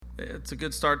it's a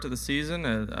good start to the season.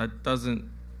 It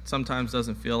sometimes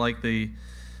doesn't feel like the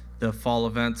fall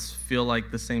events feel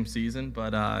like the same season,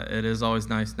 but it is always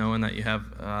nice knowing that you have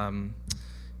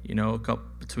a couple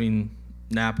between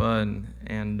Napa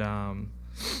and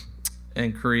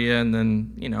Korea, and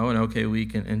then an okay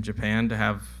week in Japan to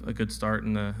have a good start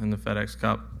in the FedEx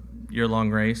Cup year-long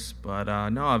race. But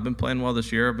no, I've been playing well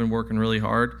this year. I've been working really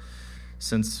hard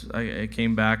since I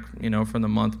came back, from the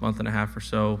month and a half or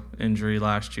so injury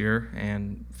last year,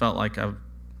 and felt like I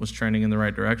was trending in the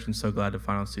right direction. So glad to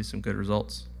finally see some good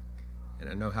results. And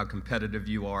I know how competitive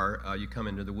you are. You come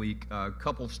into the week, a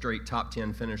couple straight top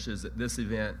 10 finishes at this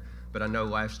event, but I know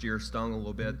last year stung a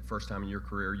little bit. First time in your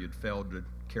career you'd failed to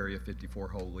carry a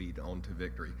 54-hole lead on to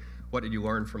victory. What did you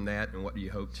learn from that, and what do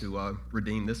you hope to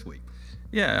redeem this week?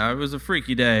 Yeah, it was a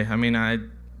freaky day. I mean,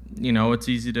 it's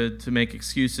easy to make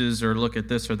excuses or look at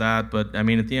this or that, but I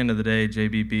mean, at the end of the day,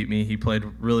 JB beat me. He played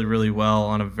really, really well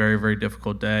on a very, very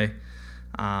difficult day.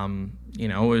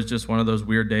 It was just one of those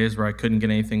weird days where I couldn't get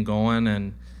anything going,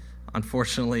 and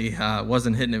unfortunately,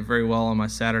 wasn't hitting it very well on my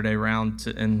Saturday round.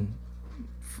 And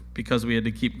because we had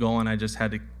to keep going, I just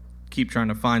had to keep trying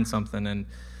to find something, and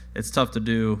it's tough to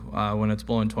do when it's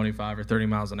blowing 25 or 30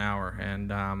 miles an hour.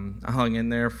 And I hung in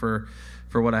there for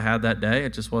what I had that day.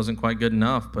 It just wasn't quite good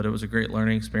enough, but it was a great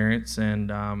learning experience,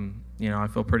 and I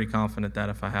feel pretty confident that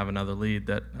if I have another lead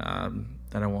that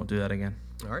I won't do that again.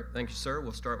 All right, thank you, sir.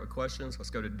 We'll start with questions.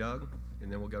 Let's go to Doug,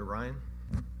 and then we'll go to Ryan.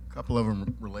 A couple of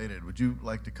them related. Would you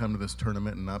like to come to this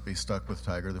tournament and not be stuck with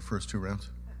Tiger the first two rounds?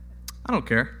 I don't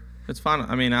care. It's fine.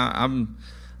 I mean, I'm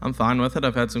fine with it.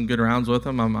 I've had some good rounds with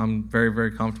him. I'm very, very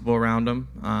comfortable around him.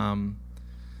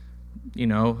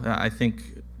 I think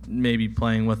maybe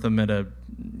playing with him at a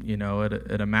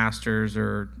Masters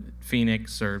or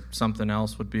Phoenix or something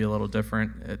else would be a little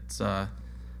different. That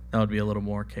would be a little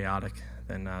more chaotic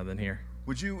than here.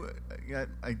 Would you?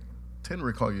 I tend to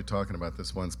recall you talking about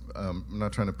this once. I'm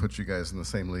not trying to put you guys in the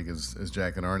same league as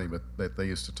Jack and Arnie, but they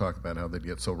used to talk about how they'd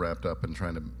get so wrapped up in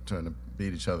trying to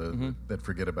beat each other that they'd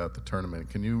forget about the tournament.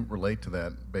 Can you relate to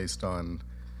that based on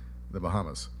the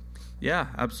Bahamas? Yeah,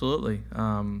 absolutely.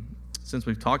 Since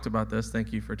we've talked about this,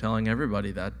 thank you for telling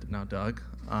everybody that. Now, Doug,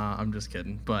 I'm just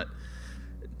kidding, but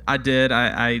I did.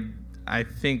 I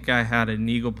think I had an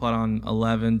eagle putt on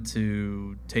 11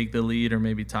 to take the lead or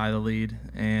maybe tie the lead,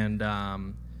 and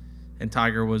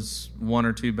Tiger was one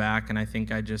or two back, and I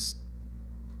think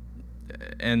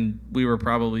and we were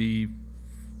probably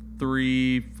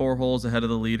 3-4 holes ahead of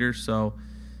the leader. So,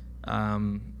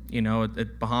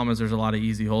 at Bahamas, there's a lot of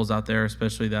easy holes out there,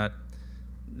 especially that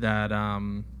 10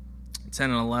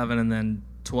 and 11, and then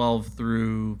 12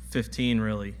 through 15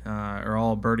 really are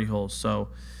all birdie holes. So,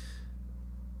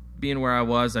 being where I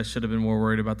was, I should have been more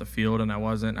worried about the field, and I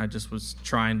wasn't. I just was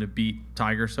trying to beat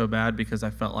Tiger so bad because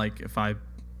I felt like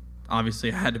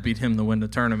obviously I had to beat him to win the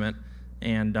tournament,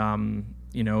 and and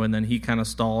then he kind of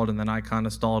stalled, and then I kind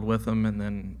of stalled with him, and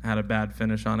then had a bad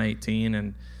finish on 18,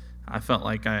 and I felt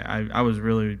like I was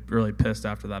really, really pissed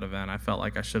after that event. I felt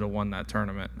like I should have won that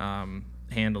tournament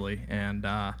handily, and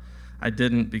I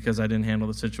didn't because I didn't handle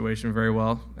the situation very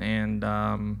well, and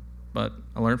but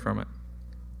I learned from it.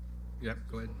 Yep,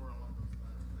 go ahead.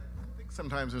 I think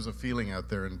sometimes there's a feeling out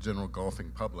there in general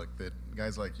golfing public that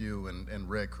guys like you and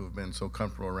Rick, who've been so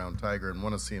comfortable around Tiger and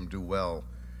want to see him do well,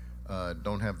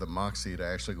 don't have the moxie to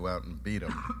actually go out and beat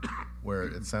him, where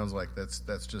it sounds like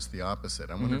that's just the opposite.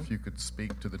 I wonder if you could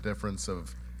speak to the difference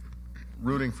of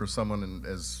rooting for someone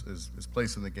as his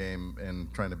place in the game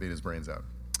and trying to beat his brains out.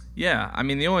 Yeah, I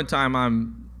mean, the only time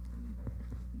I'm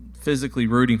physically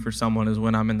rooting for someone is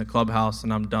when I'm in the clubhouse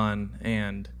and I'm done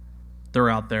and they're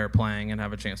out there playing and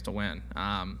have a chance to win.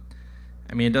 I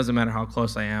mean, it doesn't matter how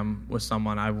close I am with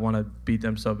someone. I want to beat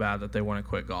them so bad that they want to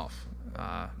quit golf.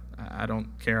 I don't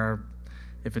care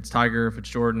if it's Tiger, if it's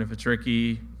Jordan, if it's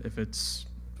Ricky, if it's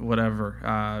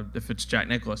whatever, if it's Jack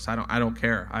Nicklaus. I don't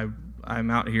care.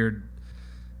 I'm out here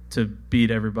to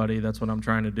beat everybody. That's what I'm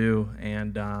trying to do.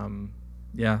 And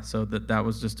so that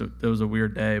was just it was a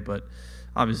weird day, but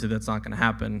obviously that's not going to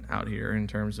happen out here in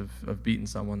terms of beating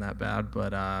someone that bad.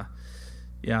 But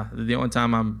the only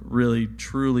time I'm really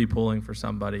truly pulling for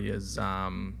somebody is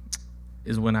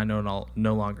when I know I'll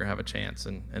no longer have a chance,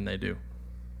 and they do.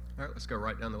 All right, let's go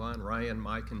right down the line. Ryan,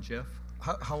 Mike, and Jeff.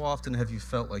 How often have you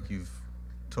felt like you've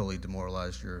totally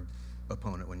demoralized your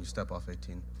opponent when you step off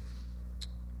 18?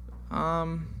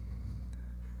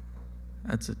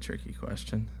 That's a tricky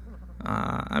question.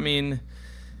 I mean,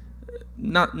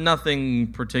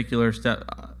 nothing particular.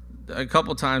 A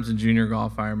couple times in junior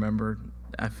golf, I remember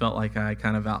I felt like I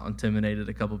kind of out-intimidated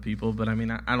a couple people, but I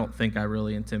mean, I don't think I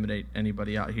really intimidate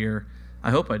anybody out here.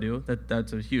 I hope I do.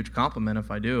 That's a huge compliment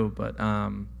if I do, but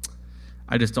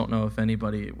I just don't know if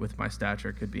anybody with my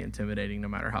stature could be intimidating no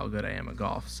matter how good I am at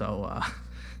golf. So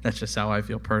that's just how I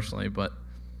feel personally. But,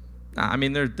 I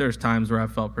mean, there's times where I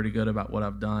felt pretty good about what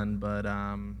I've done, but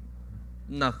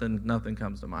nothing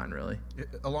comes to mind, really.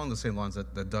 Along the same lines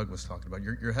that Doug was talking about,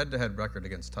 your head-to-head record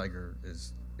against Tiger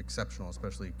is exceptional,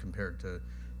 especially compared to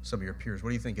some of your peers.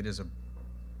 What do you think it is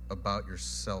about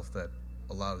yourself that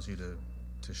allows you to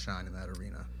shine in that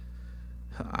arena?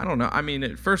 I don't know. I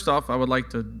mean, first off, I would like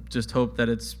to just hope that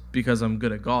it's because I'm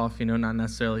good at golf, not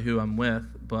necessarily who I'm with,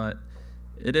 but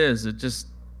it is. It just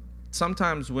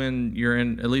sometimes when you're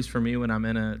in, at least for me, when I'm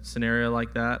in a scenario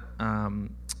like that,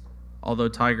 although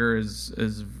Tiger is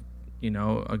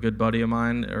a good buddy of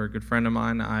mine or a good friend of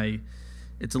mine,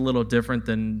 it's a little different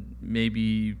than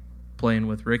maybe playing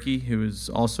with Ricky, who is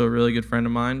also a really good friend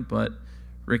of mine, but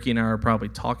Ricky and I are probably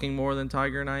talking more than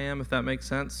Tiger and I am, if that makes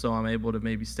sense. So I'm able to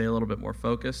maybe stay a little bit more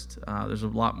focused. There's a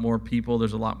lot more people.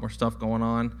 There's a lot more stuff going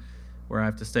on where I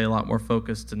have to stay a lot more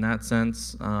focused in that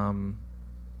sense.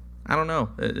 I don't know.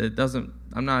 It doesn't.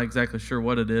 I'm not exactly sure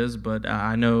what it is, but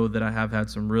I know that I have had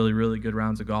some really, really good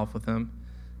rounds of golf with him,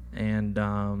 and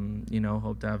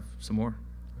hope to have some more.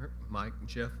 All right, Mike,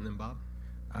 Jeff, and then Bob.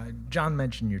 John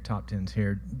mentioned your top 10s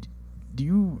here. Do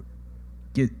you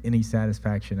get any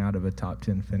satisfaction out of a top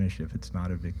 10 finish if it's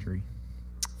not a victory?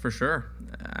 For sure.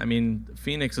 I mean,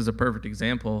 Phoenix is a perfect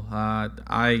example.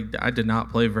 I did not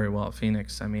play very well at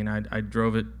Phoenix. I mean, I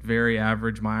drove it very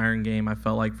average. My iron game, I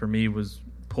felt like for me, was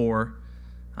poor,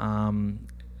 and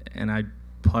I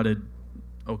putted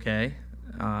okay.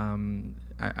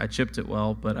 I chipped it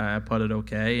well, but I putted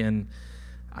okay, and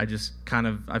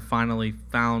I finally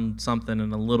found something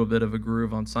in a little bit of a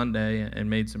groove on Sunday and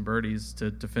made some birdies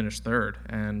to finish third.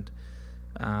 And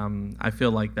I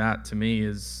feel like that to me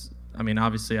is, I mean,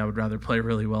 obviously I would rather play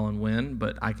really well and win,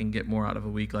 but I can get more out of a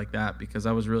week like that because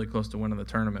I was really close to winning the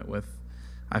tournament with,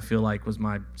 I feel like, was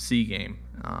my C game.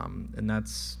 And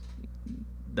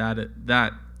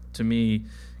that to me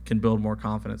can build more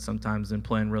confidence sometimes than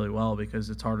playing really well because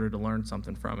it's harder to learn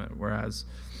something from it. Whereas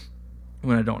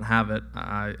when I don't have it,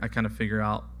 I kind of figure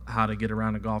out how to get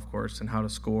around a golf course and how to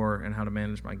score and how to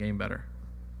manage my game better.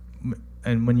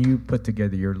 And when you put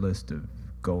together your list of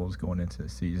goals going into the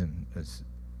season,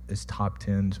 is top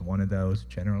 10s one of those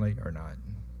generally or not?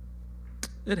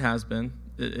 It has been.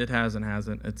 It has and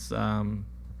hasn't. It's I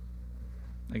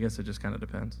guess it just kind of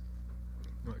depends.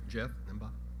 All right, Jeff, and Bob.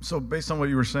 So based on what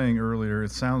you were saying earlier, it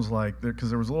sounds like, because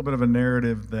there was a little bit of a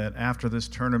narrative that after this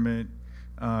tournament,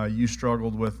 you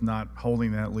struggled with not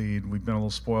holding that lead. We've been a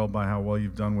little spoiled by how well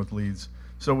you've done with leads.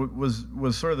 So was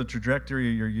sort of the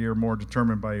trajectory of your year more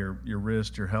determined by your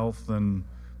wrist, your health, than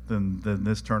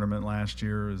this tournament last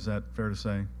year? Is that fair to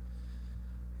say?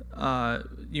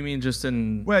 You mean just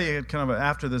in? Well, you had kind of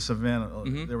after this event,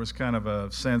 Mm-hmm. there was kind of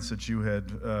a sense that you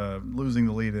had losing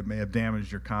the lead. It may have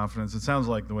damaged your confidence. It sounds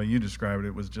like the way you described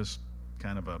it was just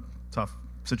kind of a tough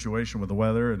situation with the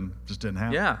weather and just didn't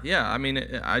happen. Yeah. I mean,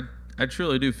 I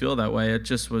truly do feel that way. It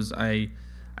just was I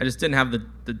just didn't have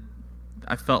the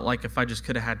I felt like if I just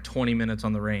could have had 20 minutes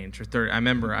on the range or 30. I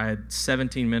remember I had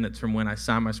 17 minutes from when I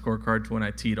signed my scorecard to when I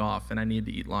teed off, and I needed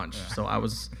to eat lunch. Yeah. So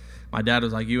my dad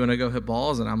was like, "You want to go hit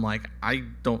balls?" And I'm like, "I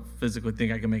don't physically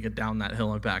think I can make it down that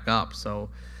hill and back up." So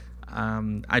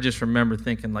I just remember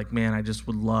thinking like, man, I just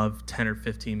would love 10 or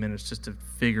 15 minutes just to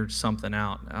figure something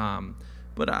out.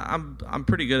 But I'm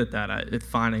pretty good at that, at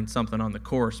finding something on the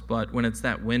course. But when it's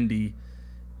that windy,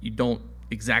 you don't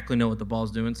exactly know what the ball's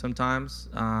doing sometimes.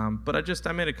 But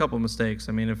I made a couple of mistakes.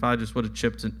 I mean, if I just would have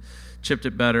chipped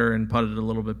it better and putted it a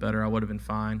little bit better, I would have been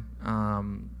fine.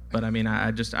 But I mean, I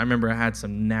remember I had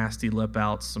some nasty lip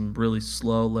outs, some really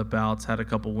slow lip outs, had a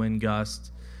couple wind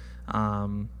gusts.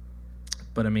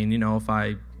 But I mean, if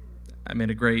I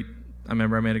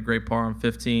remember I made a great par on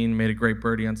 15, made a great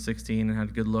birdie on 16, and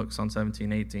had good looks on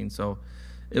 17, 18. So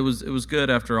it was good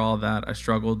after all that. I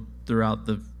struggled throughout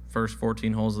the first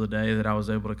 14 holes of the day that I was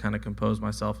able to kind of compose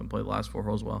myself and play the last 4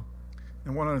 holes well.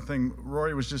 And one other thing,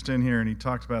 Rory was just in here and he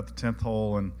talked about the 10th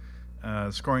hole,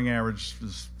 and scoring average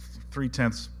is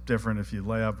 0.3 different if you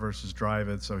lay up versus drive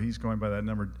it. So he's going by that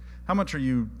number. How much are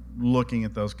you looking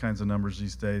at those kinds of numbers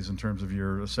these days in terms of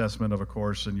your assessment of a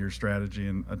course and your strategy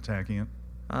in attacking it?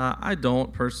 I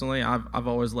don't personally. I've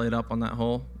always laid up on that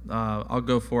hole. I'll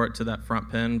go for it to that front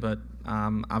pin, but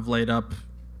I've laid up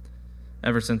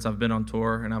ever since I've been on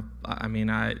tour. And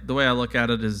the way I look at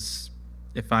it is,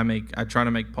 I try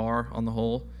to make par on the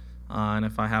hole, and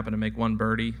if I happen to make one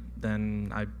birdie,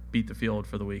 then I beat the field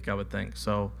for the week, I would think.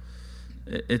 So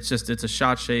it's a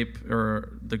shot shape,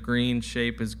 or the green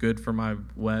shape is good for my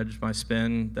wedge, my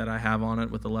spin that I have on it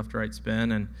with the left-right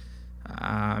spin. And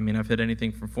I've hit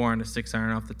anything from 4-iron to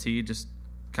 6-iron off the tee, just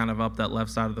kind of up that left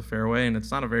side of the fairway, and it's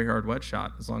not a very hard wedge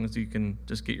shot as long as you can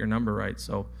just get your number right.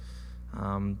 So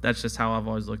that's just how I've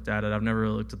always looked at it. I've never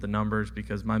really looked at the numbers,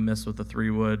 because my miss with the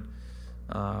 3-wood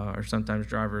or sometimes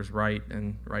driver's right,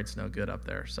 and right's no good up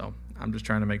there. So I'm just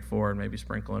trying to make 4 and maybe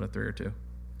sprinkle in a 3 or 2.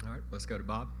 All right, let's go to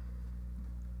Bob.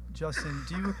 Justin,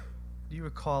 do you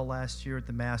recall last year at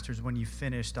the Masters when you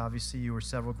finished? Obviously, you were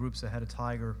several groups ahead of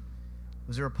Tiger.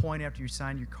 Was there a point after you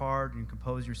signed your card and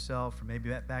composed yourself, or maybe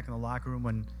back in the locker room,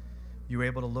 when you were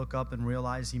able to look up and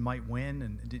realize he might win?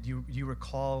 And do you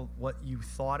recall what you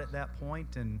thought at that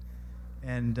point, and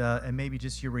maybe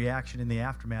just your reaction in the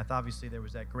aftermath? Obviously, there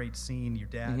was that great scene. Your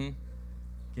dad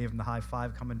gave him the high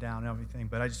five coming down and everything.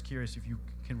 But I'm just curious if you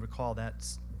can recall that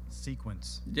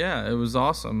sequence. Yeah, it was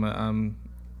awesome.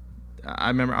 I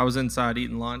remember I was inside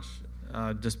eating lunch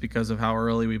just because of how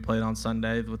early we played on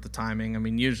Sunday with the timing. I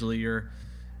mean, usually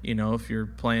if you're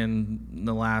playing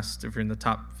if you're in the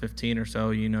top 15 or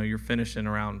so, you're finishing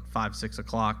around 5, 6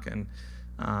 o'clock. And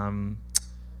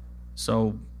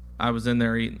so I was in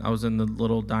there I was in the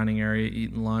little dining area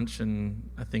eating lunch, and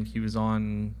I think he was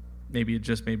on, maybe had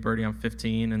just made birdie on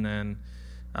 15. And then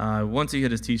once he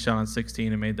hit his tee shot on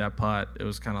 16 and made that putt, it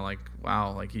was kind of like,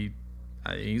 wow, like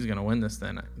he's going to win this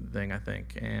thing, I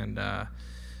think. And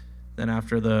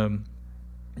then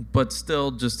but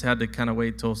still just had to kind of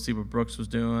wait till see what Brooks was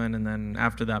doing. And then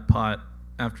after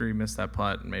he missed that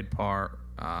putt and made par,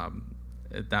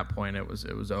 at that point it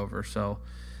was over. So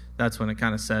that's when it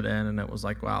kind of set in, and it was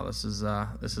like, wow, this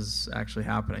is actually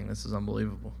happening. This is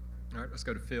unbelievable. All right, let's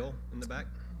go to Phil in the back.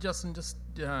 Justin, just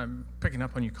picking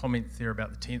up on your comments there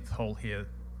about the 10th hole here,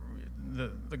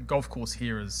 the golf course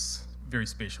here is very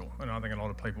special, and I think a lot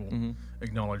of people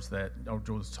acknowledge that old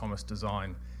George Thomas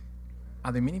design.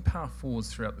 Are there many par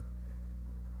 4s throughout the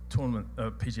tournament,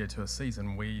 PGA Tour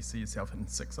season, where you see yourself hitting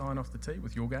 6-iron off the tee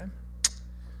with your game?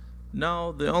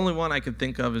 No, the only one I could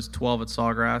think of is 12 at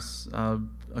Sawgrass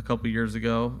a couple years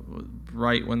ago,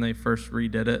 right when they first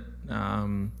redid it.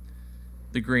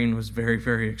 The green was very,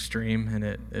 very extreme, and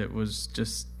it was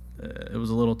just it was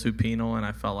a little too penal, and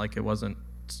I felt like it wasn't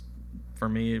for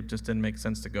me. It just didn't make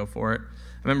sense to go for it.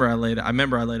 I remember I laid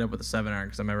up with a 7-iron,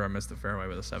 because I remember I missed the fairway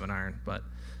with a 7-iron, but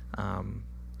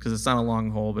because it's not a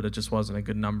long hole, but it just wasn't a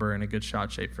good number and a good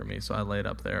shot shape for me, so I laid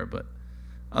up there. But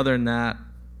other than that,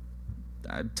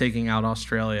 taking out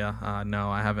Australia, no,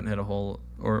 I haven't hit a hole,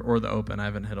 or the Open, I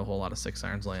haven't hit a whole lot of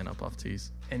 6-irons laying up off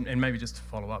tees. And maybe just to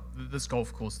follow up, this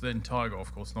golf course, the entire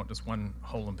golf course, not just one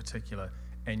hole in particular,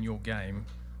 and your game,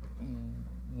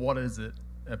 what is it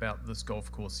about this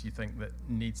golf course you think that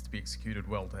needs to be executed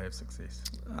well to have success?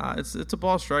 It's a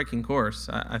ball striking course.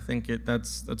 I think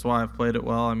that's why I've played it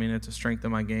well. I mean, it's a strength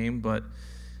of my game, but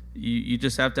you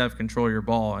just have to have control of your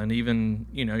ball. And even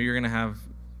you're going to have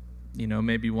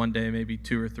maybe one day, maybe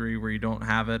 2 or 3 where you don't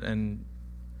have it, and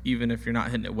even if you're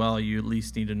not hitting it well, you at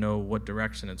least need to know what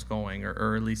direction it's going,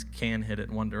 or at least can hit it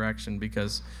in one direction,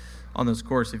 because on this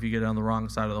course, if you get on the wrong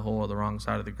side of the hole or the wrong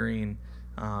side of the green,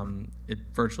 it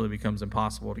virtually becomes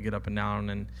impossible to get up and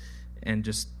down, and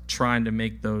just trying to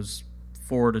make those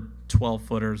 4 to 12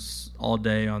 footers all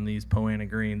day on these Poana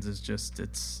greens is just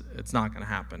it's not going to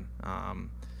happen.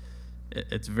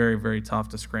 It's very, very tough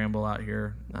to scramble out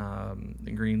here.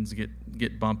 The greens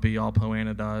get bumpy, all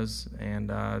Poana does,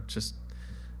 and just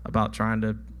about trying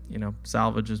to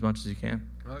salvage as much as you can.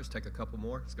 All right, let's take a couple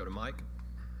more. Let's go to Mike.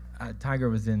 Tiger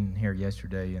was in here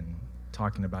yesterday and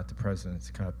talking about the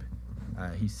President's Cup.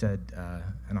 He said,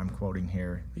 and I'm quoting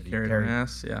here, he carried an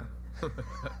ass. Yeah.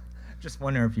 Just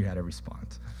wondering if you had a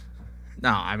response.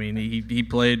 No, I mean he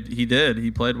played. He did.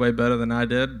 He played way better than I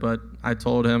did. But I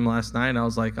told him last night, I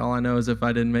was like, all I know is if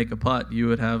I didn't make a putt, you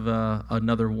would have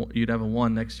you'd have a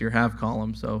 1 next to your half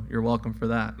column. So you're welcome for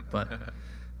that. But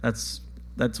that's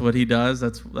what he does.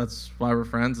 That's why we're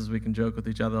friends, is we can joke with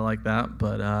each other like that.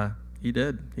 But he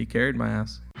did. He carried my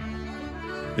ass.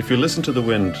 If you listen to the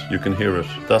wind, you can hear it.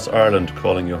 That's Ireland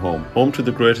calling you home. Home to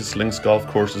the greatest links golf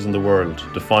courses in the world,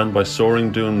 defined by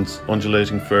soaring dunes,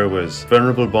 undulating fairways,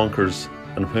 venerable bunkers,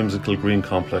 and whimsical green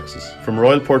complexes. From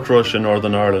Royal Portrush in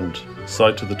Northern Ireland,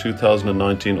 site to the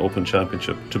 2019 Open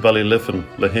Championship, to Ballyliffin,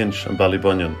 Lahinch and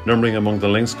Ballybunion, numbering among the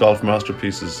links golf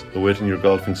masterpieces awaiting your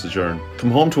golfing sojourn. Come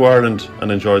home to Ireland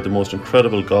and enjoy the most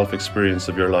incredible golf experience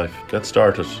of your life. Get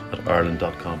started at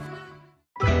ireland.com.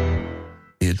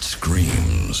 It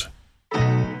screams.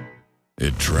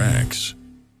 It tracks.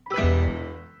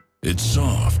 It's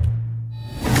soft.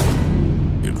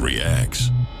 It reacts.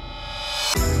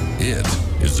 It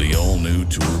is the all-new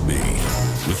Tour B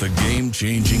with a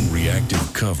game-changing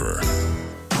reactive cover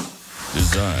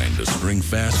designed to spring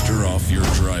faster off your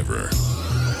driver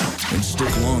and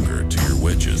stick longer to your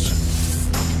wedges.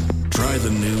 Try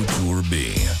the new Tour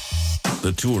B,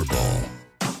 the Tour Ball,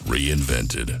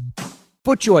 reinvented.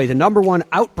 FootJoy, the #1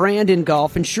 out brand in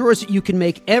golf, ensures that you can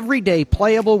make every day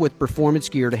playable with performance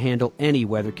gear to handle any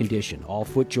weather condition. All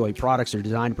FootJoy products are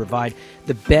designed to provide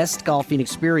the best golfing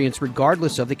experience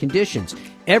regardless of the conditions.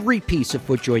 Every piece of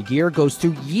FootJoy gear goes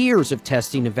through years of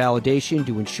testing and validation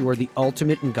to ensure the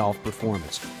ultimate in golf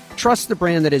performance. Trust the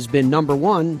brand that has been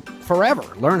 #1 forever.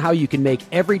 Learn how you can make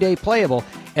every day playable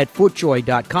at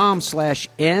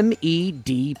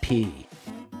footjoy.com/MEDP.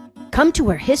 Come to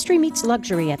where history meets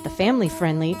luxury at the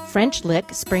family-friendly French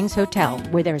Lick Springs Hotel,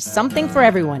 where there's something for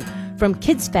everyone, from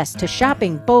Kids Fest to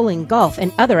shopping, bowling, golf,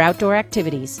 and other outdoor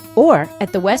activities. Or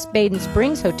at the West Baden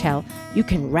Springs Hotel, you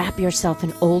can wrap yourself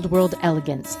in old-world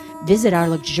elegance. Visit our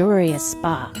luxurious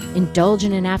spa, indulge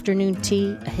in an afternoon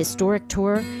tea, a historic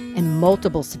tour, and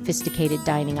multiple sophisticated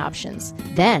dining options.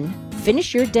 Then,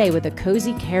 finish your day with a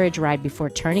cozy carriage ride before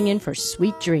turning in for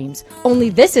sweet dreams. Only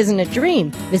this isn't a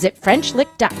dream. Visit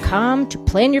FrenchLick.com to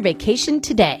plan your vacation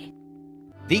today.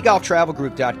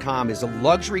 TheGolfTravelGroup.com is a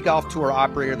luxury golf tour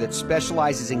operator that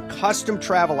specializes in custom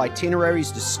travel itineraries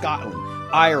to Scotland,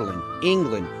 Ireland,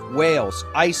 England, Wales,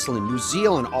 Iceland, New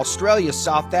Zealand, Australia,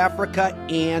 South Africa,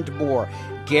 and more.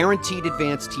 Guaranteed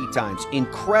advanced tee times,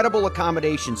 incredible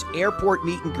accommodations, airport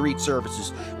meet and greet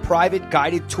services, private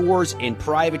guided tours, and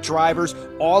private drivers,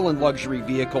 all in luxury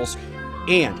vehicles.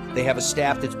 And they have a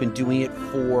staff that's been doing it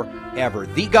forever.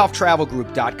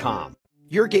 TheGolfTravelGroup.com.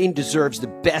 Your game deserves the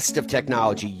best of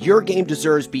technology. Your game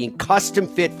deserves being custom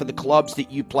fit for the clubs that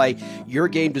you play. Your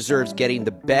game deserves getting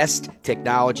the best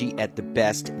technology at the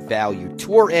best value.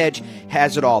 Tour Edge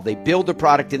has it all. They build the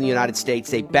product in the United States.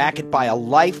 They back it by a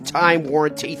lifetime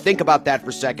warranty. Think about that for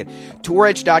a second.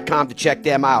 TourEdge.com to check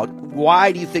them out.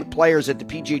 Why do you think players at the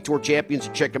PGA Tour Champions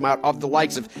check them out, of the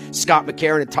likes of Scott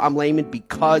McCarron and Tom Lehman?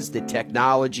 Because the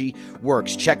technology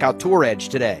works. Check out Tour Edge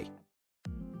today.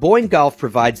 Boyne Golf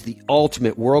provides the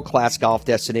ultimate world-class golf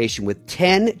destination with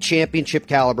 10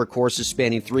 championship-caliber courses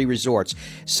spanning 3 resorts.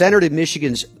 Centered in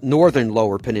Michigan's northern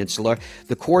Lower Peninsula,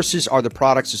 the courses are the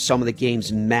products of some of the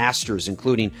game's masters,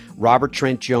 including Robert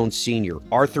Trent Jones Sr.,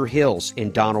 Arthur Hills,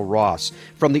 and Donald Ross.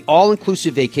 From the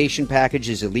all-inclusive vacation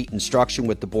packages, elite instruction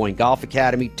with the Boyne Golf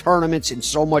Academy, tournaments, and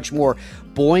so much more,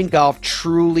 Boyne Golf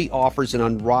truly offers an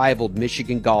unrivaled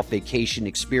Michigan golf vacation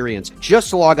experience.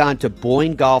 Just log on to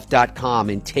BoyneGolf.com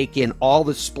and take in all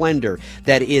the splendor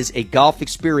that is a golf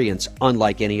experience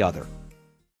unlike any other.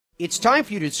 It's time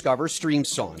for you to discover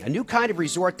Streamsong, a new kind of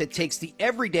resort that takes the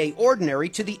everyday ordinary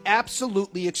to the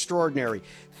absolutely extraordinary.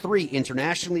 3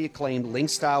 internationally acclaimed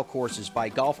link-style courses by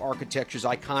Golf Architecture's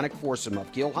iconic foursome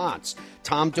of Gil Hans,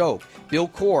 Tom Doak, Bill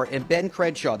Corr, and Ben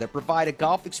Crenshaw that provide a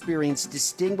golf experience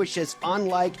distinguished as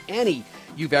unlike any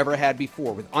you've ever had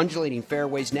before, with undulating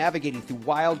fairways, navigating through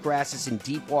wild grasses and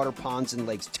deep water ponds and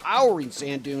lakes, towering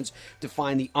sand dunes to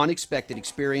find the unexpected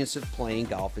experience of playing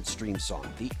golf at Streamsong,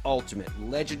 the ultimate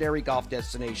legendary golf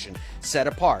destination set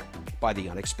apart by the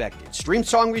unexpected.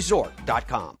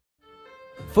 StreamSongResort.com.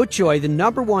 FootJoy, the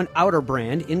 #1 outer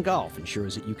brand in golf,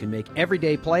 ensures that you can make every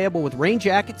day playable with rain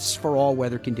jackets for all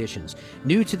weather conditions.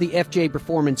 New to the FJ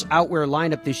Performance outwear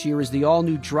lineup this year is the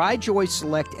all-new DryJoy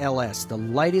Select LS, the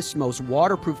lightest, most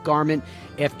waterproof garment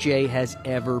FJ has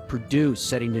ever produced,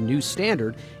 setting a new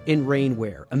standard in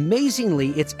rainwear.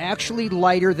 Amazingly, it's actually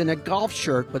lighter than a golf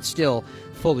shirt, but still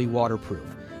fully waterproof.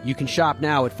 You can shop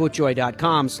now at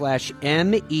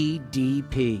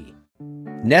footjoy.com/MEDP.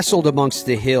 Nestled amongst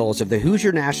the hills of the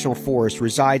Hoosier National Forest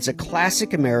resides a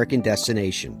classic American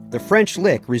destination, the French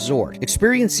Lick Resort.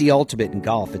 Experience the ultimate in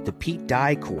golf at the Pete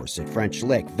Dye course at French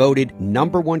Lick, voted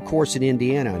 #1 course in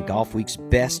Indiana on Golfweek's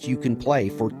Best You Can Play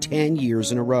for 10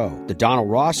 years in a row. The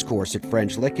Donald Ross course at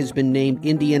French Lick has been named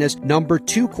Indiana's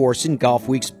 #2 course in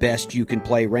Golfweek's Best You Can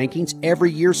Play rankings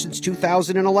every year since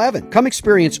 2011. Come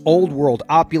experience old world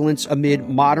opulence amid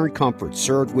modern comfort,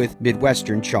 served with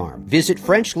Midwestern charm. Visit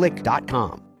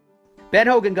FrenchLick.com.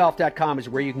 BenHoganGolf.com is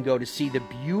where you can go to see the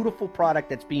beautiful product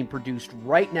that's being produced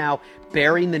right now,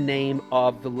 bearing the name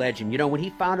of the legend. You know, when he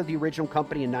founded the original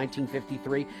company in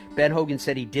 1953, Ben Hogan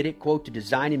said he did it, quote, to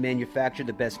design and manufacture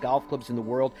the best golf clubs in the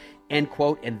world, end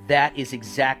quote, and that is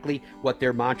exactly what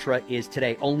their mantra is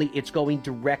today. Only it's going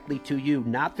directly to you,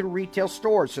 not through retail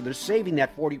stores, so they're saving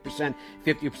that 40%,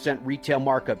 50% retail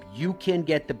markup. You can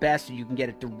get the best, and you can get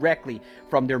it directly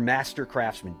from their master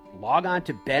craftsmen. Log on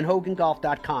to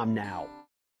BenHoganGolf.com now.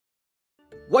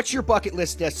 What's your bucket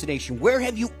list destination? Where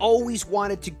have you always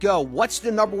wanted to go? What's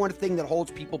the number one thing that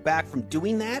holds people back from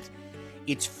doing that?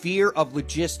 It's fear of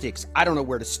logistics. I don't know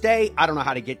where to stay. I don't know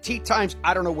how to get tee times.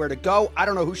 I don't know where to go. I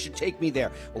don't know who should take me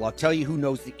there. Well, I'll tell you who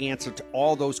knows the answer to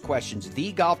all those questions.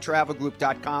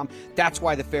 TheGolfTravelGroup.com. That's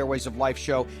why the Fairways of Life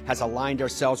show has aligned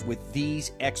ourselves with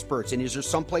these experts. And is there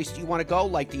some place you want to go,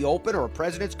 like the Open or a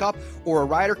President's Cup or a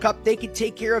Ryder Cup? They can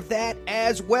take care of that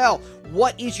as well.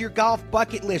 What is your golf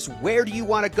bucket list? Where do you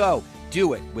want to go?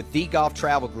 Do it with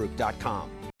TheGolfTravelGroup.com.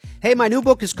 Hey, my new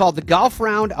book is called The Golf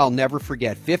Round I'll Never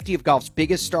Forget. 50 of golf's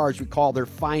biggest stars recall their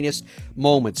finest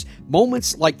moments.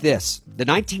 Moments like this. The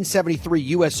 1973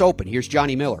 U.S. Open. Here's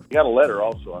Johnny Miller. I got a letter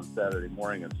also on Saturday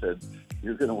morning that said,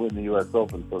 you're going to win the U.S.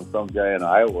 Open from some guy in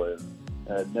Iowa.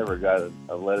 And I never got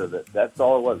a letter that's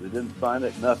all it was. It didn't sign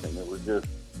it, nothing. It was just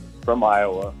from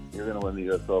Iowa, you're going to win the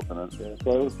U.S. Open. And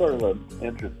so it was sort of an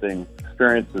interesting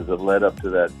experiences that led up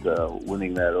to that,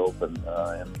 winning that Open.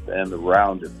 And the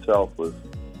round itself was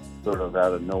sort of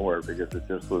out of nowhere because it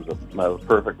just was a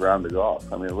perfect round of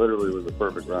golf. I mean, it literally was a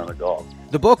perfect round of golf.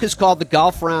 The book is called The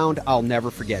Golf Round I'll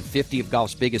Never Forget. 50 of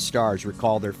golf's biggest stars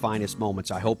recall their finest moments.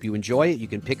 I hope you enjoy it. You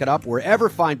can pick it up wherever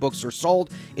fine books are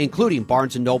sold, including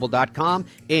BarnesandNoble.com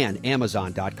and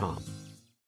Amazon.com.